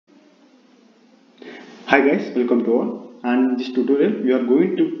Hi guys, welcome to all. And in this tutorial we are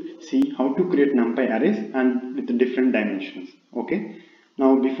going to see how to create Numpy arrays and with different dimensions. Okay.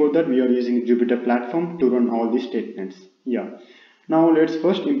 Now before that we are using Jupyter platform to run all these statements. Yeah. Now let's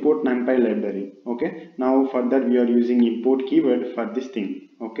first import Numpy library. Okay. Now for that we are using import keyword for this thing.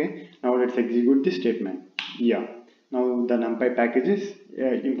 Okay. Now let's execute this statement. Yeah. Now the Numpy package is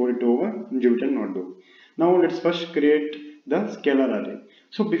imported over Jupyter notebook. Now let's first create the scalar array.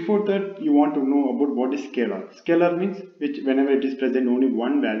 So before that you want to know about what is scalar. Scalar means which whenever it is present only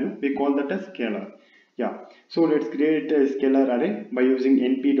one value, we call that as scalar. Yeah. So let's create a scalar array by using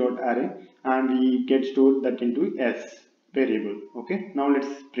np.array and we get stored that into s variable. Okay. Now let's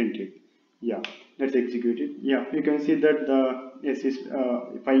print it. Yeah. Let's execute it. Yeah. You can see that the s is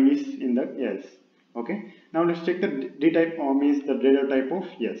 5 is in the s. Okay. Now let's check the d type means the data type of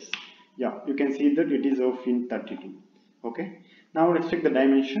yes. Yeah. You can see that it is of int 32. Okay. Now let's check the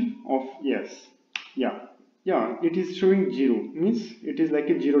dimension of yes. Yeah, it is showing 0, means it is like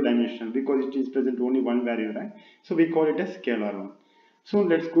a 0 dimension because it is present only one value, right? So we call it a scalar one. So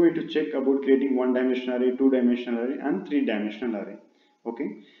let's go into check about creating one dimensional array, two dimensional array and three dimensional array.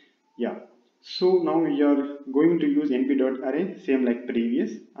 Okay. Yeah. So now we are going to use np.array same like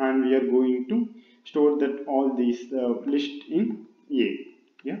previous, and we are going to store that all these list in A.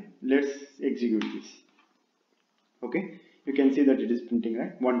 Yeah. Let's execute this. Okay, you can see that it is printing,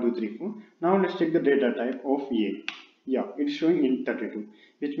 right? 1 2 3 4. Now let's check the data type of A. Yeah, it's showing int 32,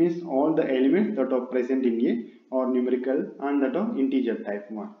 which means all the elements that are present in A are numerical and that are integer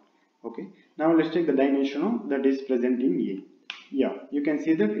type 1. Okay, now let's check the dimension of that is present in A. Yeah, you can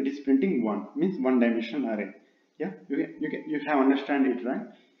see that it is printing 1, means one dimensional array. Yeah, you have understand it, right?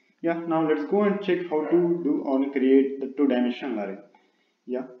 Yeah, now let's go and check how to do or create the two dimensional array.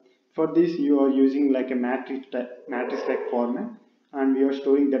 Yeah, for this you are using like a matrix like format, and we are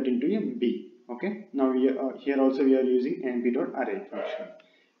storing that into a B. Okay, now we are here also we are using np.array function.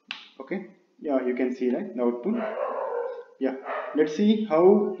 Okay, yeah, you can see, right, the output. Yeah, let's see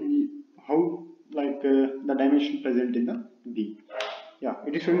how the dimension present in the B. Yeah,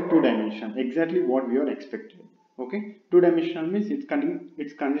 it is showing two dimension, exactly what we are expecting. Okay, two dimensional means it's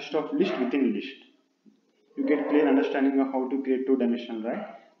consists of list within list. You get clear understanding of how to create two dimensional, right?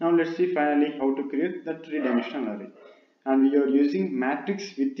 Now let's see finally how to create the three dimensional array, and we are using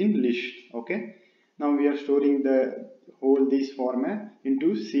matrix within list. Okay, now we are storing the whole this format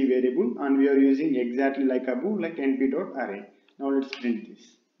into C variable, and we are using exactly like above, like np.array. Now let's print this.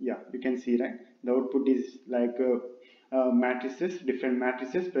 Yeah, you can see, right, the output is like matrices, different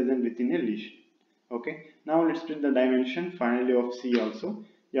matrices present within a list. Okay, now let's print the dimension finally of C also.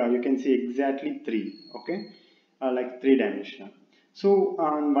 Yeah, you can see exactly 3. Okay, like 3 dimensional. So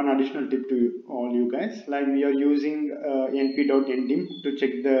one additional tip to all you guys, like we are using np.ndim to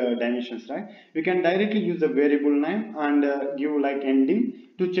check the dimensions, right? We can directly use the variable name and give like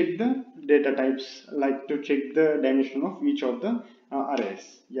ndim to check the data types, like to check the dimension of each of the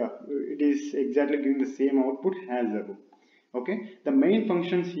arrays. Yeah, it is exactly giving the same output as above. Okay, the main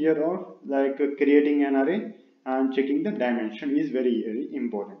functions here are like creating an array and checking the dimension is very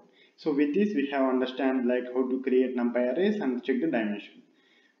important. So with this we have understand like how to create Numpy arrays and check the dimension.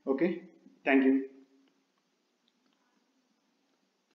 Okay, thank you.